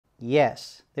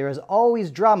Yes, there is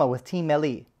always drama with Team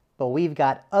Melli, but we've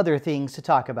got other things to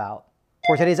talk about.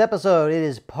 For today's episode, it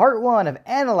is part one of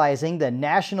analyzing the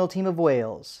national team of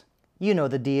Wales. You know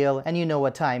the deal, and you know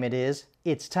what time it is.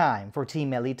 It's time for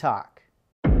Team Melli Talk.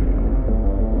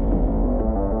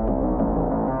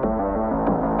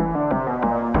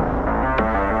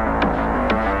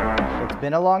 It's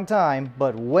been a long time,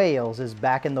 but Wales is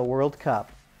back in the World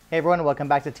Cup. Hey everyone, welcome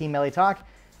back to Team Melli Talk.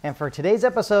 And for today's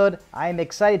episode, I am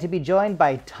excited to be joined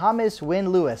by Thomas Wynne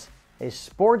Lewis, a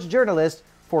sports journalist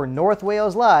for North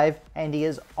Wales Live, and he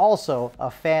is also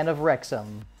a fan of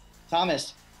Wrexham.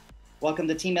 Thomas, welcome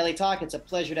to Team Melli Talk. It's a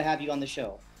pleasure to have you on the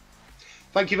show.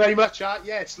 Thank you very much, Art.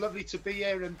 Yeah, it's lovely to be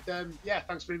here, and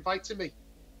thanks for inviting me.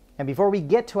 And before we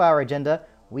get to our agenda,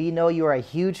 we know you are a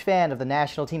huge fan of the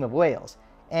national team of Wales,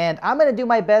 and I'm going to do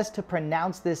my best to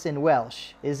pronounce this in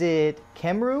Welsh. Is it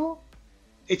Cymru?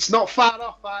 It's not far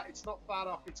off, Art. It's not far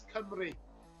off. It's Cymru.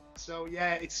 So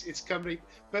yeah, it's Cymru.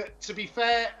 But to be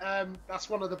fair, that's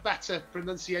one of the better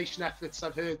pronunciation efforts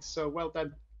I've heard. So well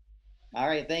done. All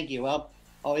right, thank you. Well,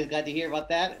 always glad to hear about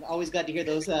that. Always glad to hear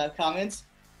those comments.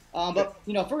 But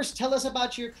first, tell us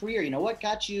about your career. What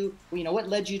got you? What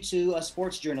led you to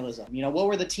sports journalism? What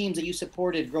were the teams that you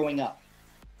supported growing up?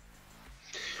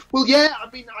 Well, yeah,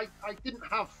 I mean, I didn't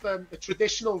have a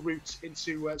traditional route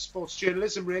into sports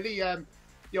journalism, really.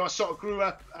 I sort of grew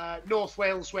up, North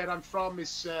Wales, where I'm from,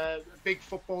 is a big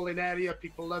footballing area.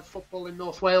 People love football in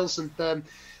North Wales. And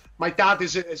my dad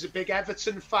is a big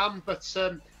Everton fan, but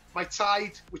my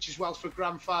Tide, which is Welsh for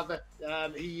grandfather,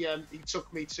 he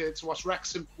took me to watch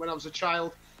Wrexham when I was a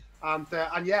child. And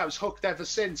yeah, I was hooked ever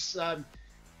since.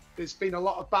 There's been a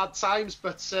lot of bad times,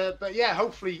 but yeah,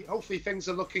 hopefully things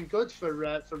are looking good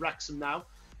for Wrexham now.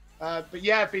 But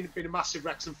yeah, I've been a massive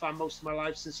Wrexham fan most of my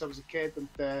life since I was a kid,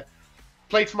 and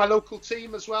played for my local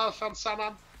team as well, Llan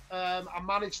Sanan. I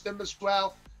managed them as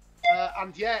well,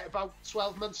 and yeah, about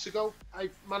 12 months ago, I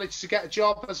managed to get a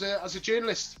job as a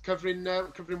journalist covering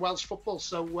Welsh football.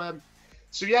 So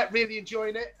yeah, really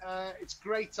enjoying it. It's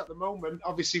great at the moment,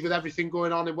 obviously with everything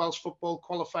going on in Welsh football,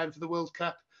 qualifying for the World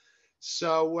Cup.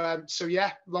 So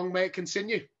yeah, long may it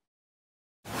continue.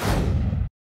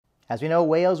 As we know,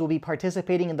 Wales will be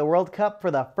participating in the World Cup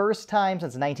for the first time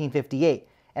since 1958.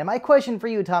 And my question for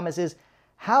you, Thomas, is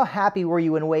how happy were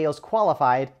you when Wales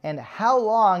qualified, and how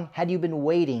long had you been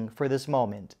waiting for this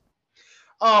moment?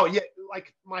 Oh, yeah,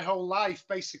 like my whole life,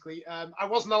 basically. I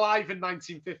wasn't alive in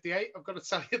 1958, I've got to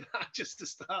tell you that just to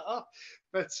start off.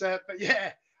 But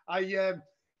yeah,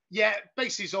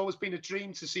 basically it's always been a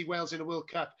dream to see Wales in a World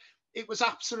Cup. It was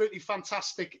absolutely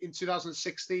fantastic in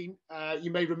 2016.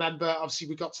 You may remember, obviously,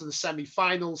 we got to the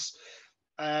semi-finals.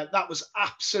 That was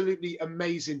absolutely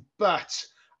amazing. But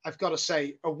I've got to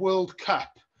say, a World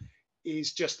Cup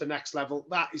is just the next level.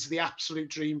 That is the absolute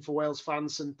dream for Wales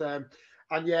fans. And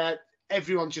yeah,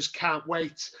 everyone just can't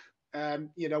wait.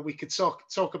 We could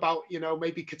talk about,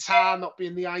 maybe Qatar not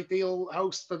being the ideal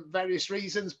host for various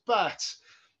reasons. But,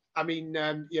 I mean,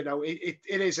 it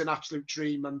is an absolute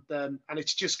dream. And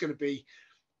it's just going to be,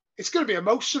 it's going to be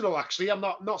emotional, actually. I'm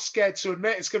not scared to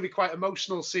admit it's going to be quite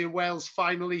emotional seeing Wales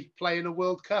finally play in a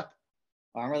World Cup.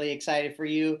 I'm really excited for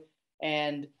you.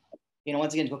 And,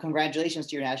 once again, well, congratulations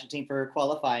to your national team for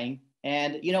qualifying.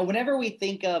 And, whenever we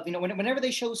think of, whenever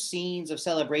they show scenes of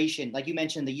celebration, like you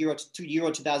mentioned, the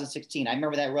Euro 2016, I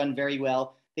remember that run very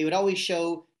well. They would always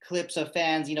show clips of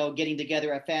fans, getting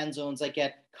together at fan zones like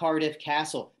at Cardiff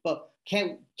Castle. But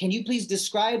can you please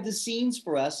describe the scenes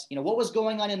for us? What was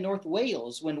going on in North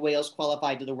Wales when Wales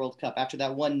qualified to the World Cup after that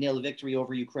 1-0 victory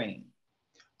over Ukraine?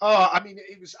 Oh, I mean,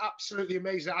 it was absolutely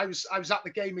amazing. I was at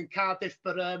the game in Cardiff,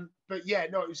 but yeah,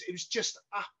 no, it was just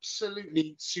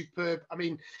absolutely superb. I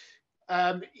mean,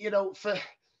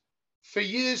 for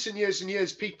years and years and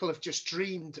years, people have just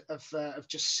dreamed of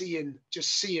just seeing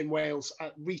Wales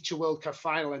reach a World Cup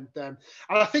final, and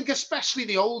I think especially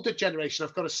the older generation,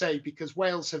 I've got to say, because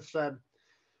Wales have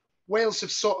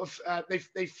sort of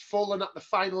they've fallen at the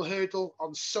final hurdle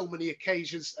on so many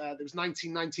occasions. There was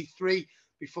 1993.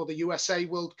 Before the USA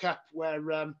World Cup,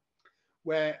 where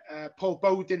Paul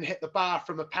Bowden hit the bar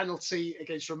from a penalty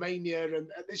against Romania, and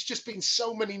there's just been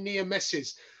so many near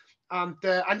misses, and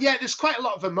yeah, there's quite a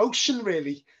lot of emotion,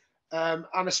 really,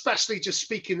 and especially just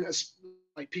speaking as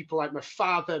like people like my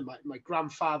father, my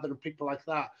grandfather, and people like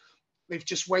that. They've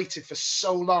just waited for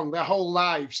so long, their whole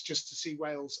lives, just to see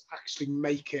Wales actually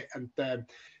make it, and there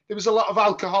was a lot of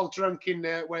alcohol drunk in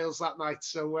Wales that night,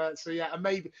 so yeah, and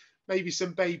maybe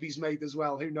some babies made as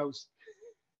well. Who knows?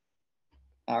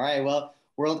 All right. Well,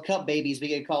 World Cup babies, we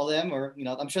could call them, or,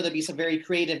 I'm sure there'd be some very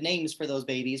creative names for those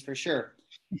babies for sure.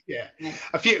 Yeah,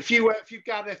 a few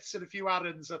Gareths and a few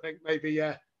Aarons, I think maybe.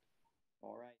 Yeah.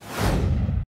 All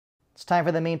right. It's time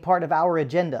for the main part of our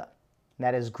agenda. And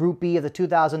that is Group B of the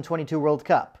 2022 World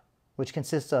Cup, which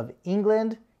consists of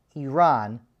England,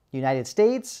 Iran, United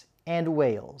States, and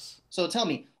Wales. So tell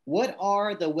me, what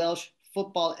are the Welsh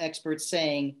football experts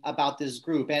saying about this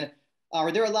group? And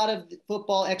are there a lot of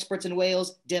football experts in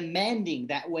Wales demanding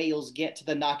that Wales get to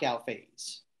the knockout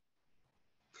phase?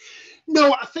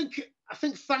 No, I think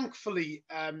thankfully,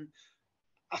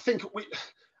 I think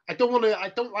I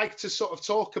don't like to sort of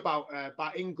talk about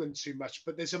England too much,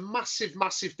 but there's a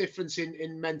massive difference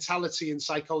in mentality and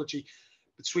psychology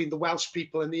between the Welsh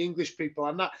people and the English people,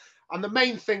 and the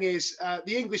main thing is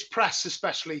the English press,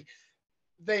 especially,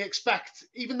 they expect,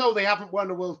 even though they haven't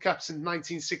won a World Cup since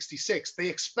 1966, they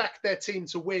expect their team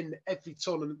to win every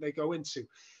tournament they go into.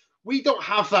 We don't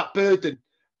have that burden.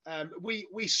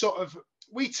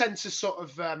 We tend to sort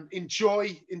of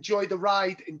enjoy the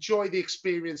ride, enjoy the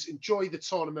experience, enjoy the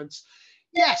tournaments.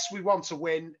 Yes, we want to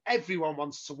win. Everyone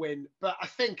wants to win, but I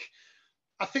think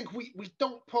we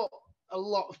don't put a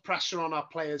lot of pressure on our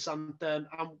players, and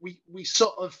we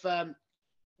sort of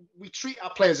we treat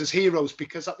our players as heroes,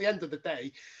 because at the end of the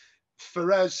day,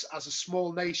 for us as a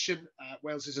small nation,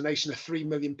 Wales is a nation of 3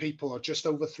 million people, or just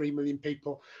over 3 million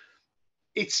people.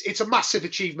 It's a massive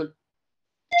achievement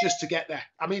just to get there.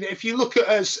 I mean, if you look at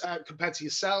us compared to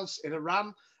yourselves in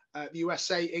Iran, the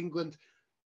USA, England,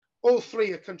 all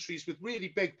three are countries with really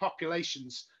big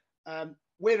populations.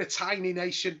 We're a tiny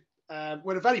nation.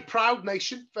 We're a very proud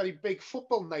nation, very big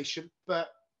football nation, but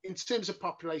in terms of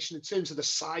population, in terms of the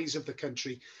size of the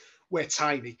country, we're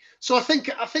tiny. So I think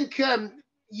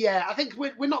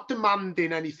we're not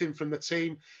demanding anything from the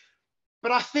team,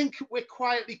 but I think we're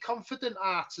quietly confident,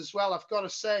 Art, as well. I've got to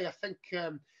say, I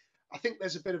think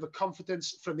there's a bit of a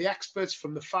confidence from the experts,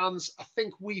 from the fans. I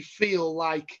think we feel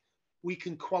like we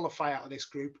can qualify out of this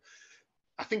group.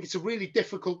 I think it's a really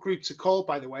difficult group to call,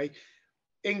 by the way.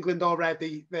 England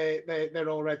already, they're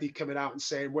already coming out and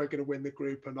saying we're going to win the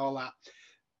group and all that.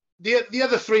 The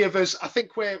other three of us, I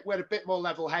think we're a bit more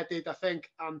level-headed, I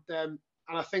think, and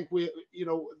I think we,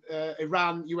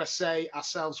 Iran, USA,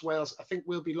 ourselves, Wales, I think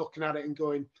we'll be looking at it and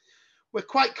going, we're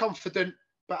quite confident,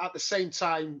 but at the same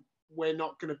time, we're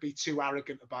not going to be too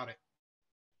arrogant about it.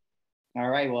 All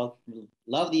right. Well,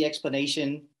 love the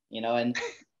explanation, and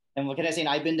what can I say?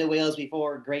 I've been to Wales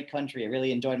before. Great country. I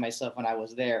really enjoyed myself when I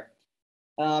was there.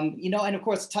 And of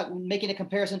course, making a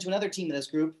comparison to another team in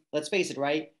this group, let's face it,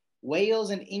 right? Wales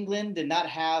and England did not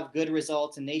have good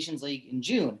results in Nations League in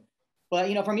June.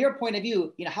 But, from your point of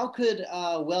view, how could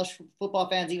Welsh football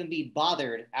fans even be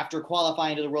bothered after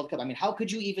qualifying to the World Cup? I mean, how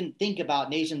could you even think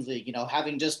about Nations League,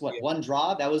 having just one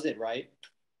draw? That was it, right?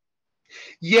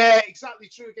 Yeah, exactly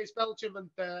true against Belgium,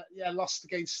 and lost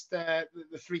against the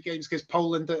 3 games against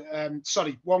Poland.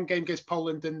 1 game against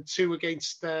Poland and 2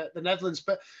 against the Netherlands.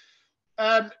 But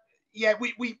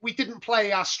we didn't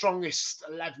play our strongest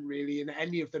 11 really in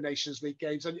any of the Nations League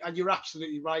games, and you're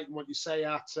absolutely right in what you say,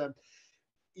 Art.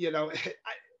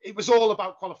 It was all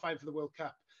about qualifying for the World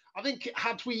Cup. I think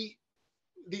had we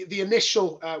the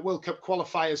initial World Cup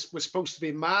qualifiers were supposed to be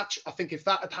in March. I think if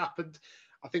that had happened,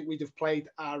 I think we'd have played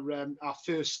our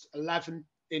first 11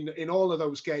 in all of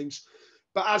those games.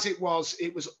 But as it was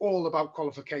all about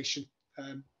qualification.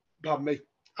 Pardon me.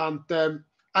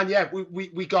 And yeah,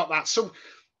 we got that. So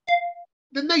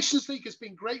the Nations League has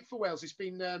been great for Wales. It's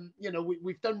been,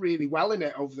 we've done really well in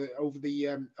it over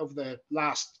the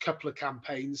last couple of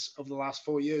campaigns, over the last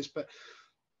 4 years. But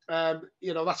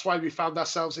that's why we found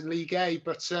ourselves in League A.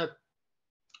 But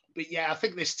yeah, I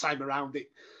think this time around it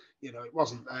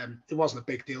wasn't a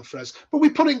big deal for us. But we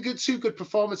put in two good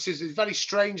performances. It's very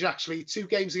strange actually. 2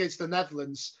 games against the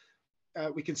Netherlands,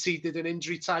 we conceded an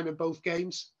injury time in both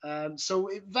games. So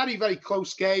very, very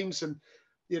close games, and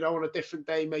on a different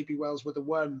day, maybe Wales would have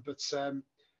won. But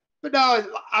no,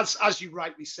 as you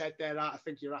rightly said there, I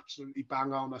think you're absolutely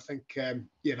bang on. I think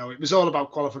it was all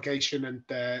about qualification, and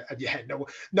yeah,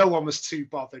 no one was too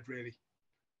bothered really.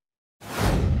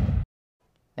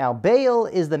 Now Bale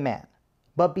is the man,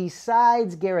 but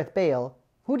besides Gareth Bale,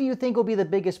 who do you think will be the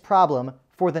biggest problem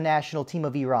for the national team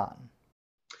of Iran?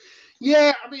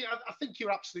 Yeah, I mean, I think you're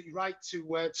absolutely right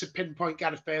to pinpoint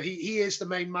Gareth Bale. He is the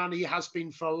main man. He has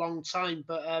been for a long time.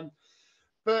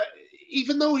 But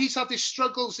even though he's had his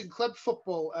struggles in club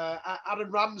football, Aaron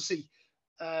Ramsey,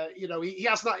 he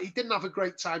didn't have a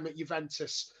great time at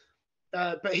Juventus.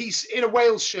 But he's in a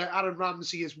Wales shirt. Aaron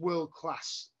Ramsey is world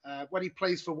class. When he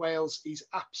plays for Wales, he's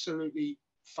absolutely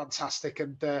fantastic.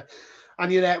 And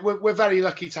we're very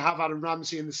lucky to have Aaron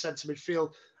Ramsey in the centre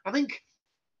midfield. I think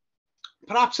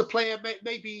perhaps a player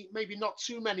maybe not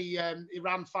too many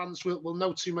Iran fans will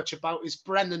know too much about is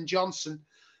Brennan Johnson.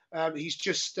 He's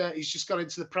just got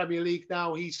into the Premier League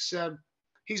now. He's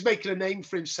making a name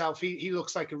for himself. He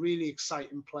looks like a really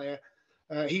exciting player.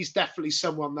 He's definitely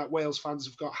someone that Wales fans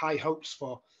have got high hopes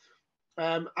for.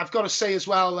 I've got to say as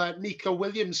well, Nico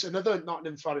Williams, another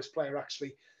Nottingham Forest player,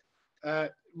 actually,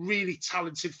 really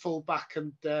talented fullback,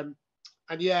 and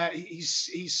yeah,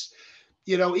 he's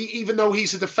even though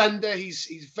he's a defender,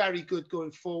 he's very good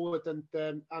going forward,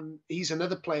 and he's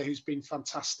another player who's been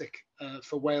fantastic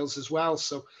for Wales as well.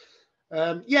 So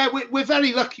yeah, we're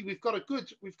very lucky. We've got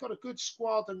a good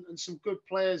squad and some good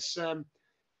players.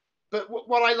 But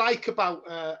what I like about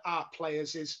our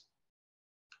players is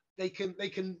they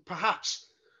can perhaps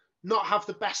not have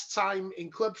the best time in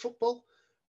club football,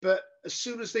 but as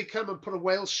soon as they come and put a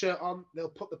Wales shirt on, they'll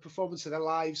put the performance of their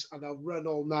lives and they'll run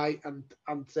all night. And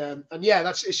yeah,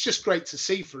 it's just great to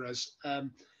see for us.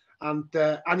 And yeah,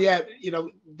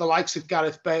 the likes of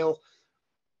Gareth Bale,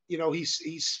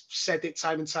 he's said it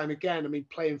time and time again. I mean,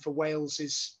 playing for Wales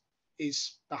is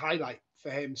the highlight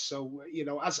for him. So,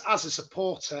 as a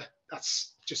supporter,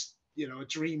 that's just, a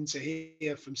dream to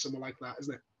hear from someone like that,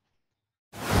 isn't it?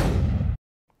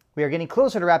 We are getting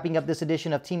closer to wrapping up this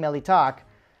edition of Team Melli Talk.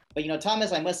 But,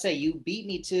 Thomas, I must say, you beat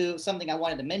me to something I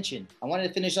wanted to mention. I wanted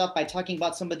to finish off by talking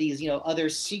about some of these, other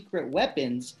secret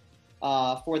weapons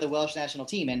for the Welsh national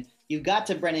team. And you got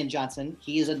to Brennan Johnson.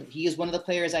 He is one of the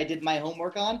players I did my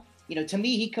homework on. To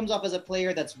me, he comes off as a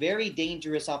player that's very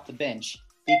dangerous off the bench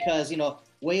because,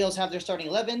 Wales have their starting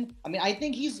 11. I mean, I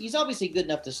think he's obviously good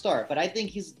enough to start, but I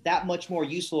think he's that much more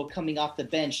useful coming off the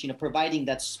bench, providing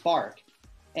that spark.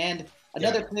 And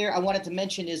another player I wanted to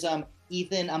mention is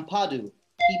Ethan Ampadu.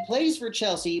 He plays for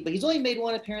Chelsea, but he's only made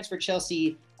one appearance for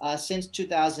Chelsea since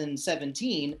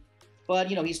 2017. But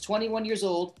he's 21 years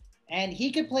old, and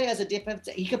he could play as a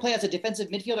defensive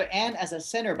midfielder and as a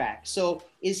center back. So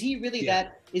is he really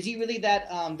that? Is he really that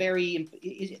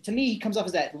to me, he comes off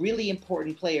as that really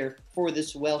important player for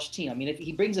this Welsh team. I mean, if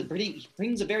he brings a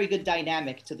very good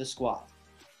dynamic to the squad.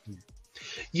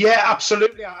 Yeah,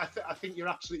 absolutely. I think you're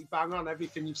absolutely bang on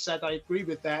everything you've said. I agree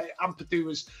with that.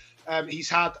 Ampadu he's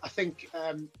had, I think,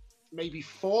 maybe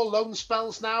 4 loan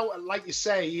spells now. And like you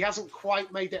say, he hasn't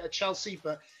quite made it at Chelsea,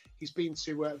 but he's been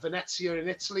to Venezia in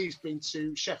Italy. He's been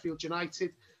to Sheffield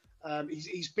United.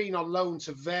 He's been on loan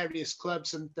to various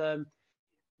clubs and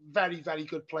very, very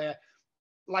good player.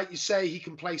 Like you say, he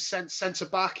can play centre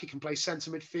back. He can play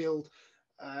centre midfield.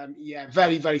 Yeah,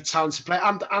 very, very talented player.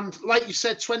 And like you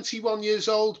said, 21 years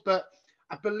old, but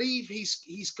I believe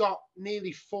he's got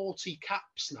nearly 40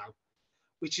 caps now,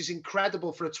 which is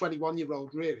incredible for a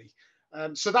 21-year-old, really.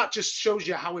 So that just shows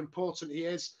you how important he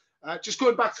is. Just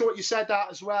going back to what you said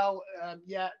as well,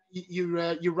 yeah,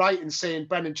 you're right in saying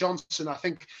Brennan Johnson, I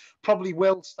think, probably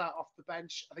will start off the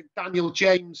bench. I think Daniel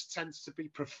James tends to be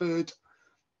preferred.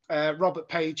 Robert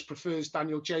Page prefers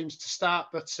Daniel James to start,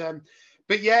 but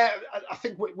yeah, I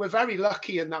think we're very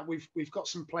lucky in that we've got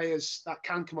some players that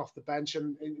can come off the bench,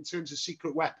 and in terms of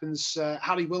secret weapons,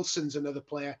 Harry Wilson's another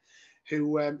player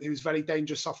who's very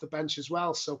dangerous off the bench as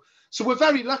well. So we're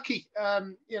very lucky, but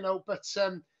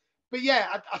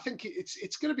yeah, I think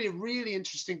it's going to be a really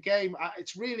interesting game.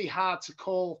 It's really hard to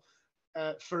call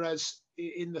for us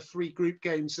in the 3 group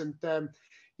games, and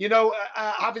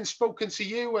having spoken to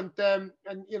you and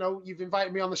you've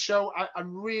invited me on the show,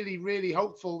 I'm really, really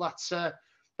hopeful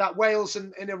that Wales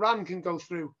and Iran can go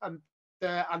through, and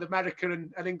America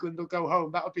and England will go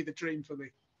home. That would be the dream for me.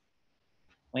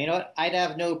 Well, you know what? I'd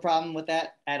have no problem with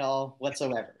that at all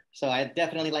whatsoever. So I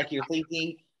definitely like your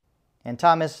thinking. And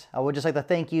Thomas, I would just like to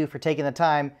thank you for taking the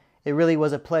time. It really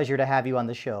was a pleasure to have you on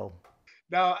the show.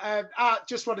 No, I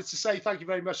just wanted to say thank you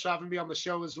very much for having me on the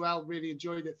show as well. Really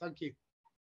enjoyed it. Thank you.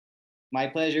 My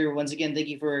pleasure. Once again, thank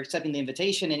you for accepting the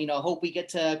invitation. And, hope we get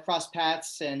to cross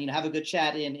paths and, have a good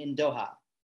chat in Doha.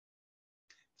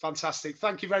 Fantastic.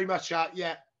 Thank you very much.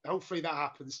 Yeah, hopefully that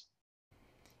happens.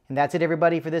 And that's it,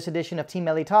 everybody, for this edition of Team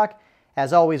Melli Talk.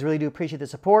 As always, really do appreciate the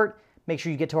support. Make sure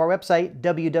you get to our website,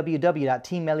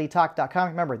 www.teammelitalk.com.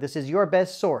 Remember, this is your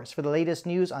best source for the latest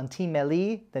news on Team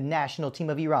Melli, the national team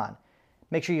of Iran.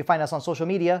 Make sure you find us on social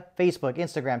media, Facebook,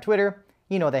 Instagram, Twitter.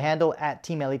 You know the handle,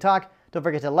 @Team Melli Talk. Don't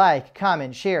forget to like,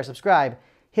 comment, share, subscribe.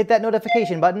 Hit that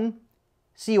notification button.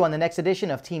 See you on the next edition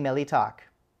of Team Melli Talk.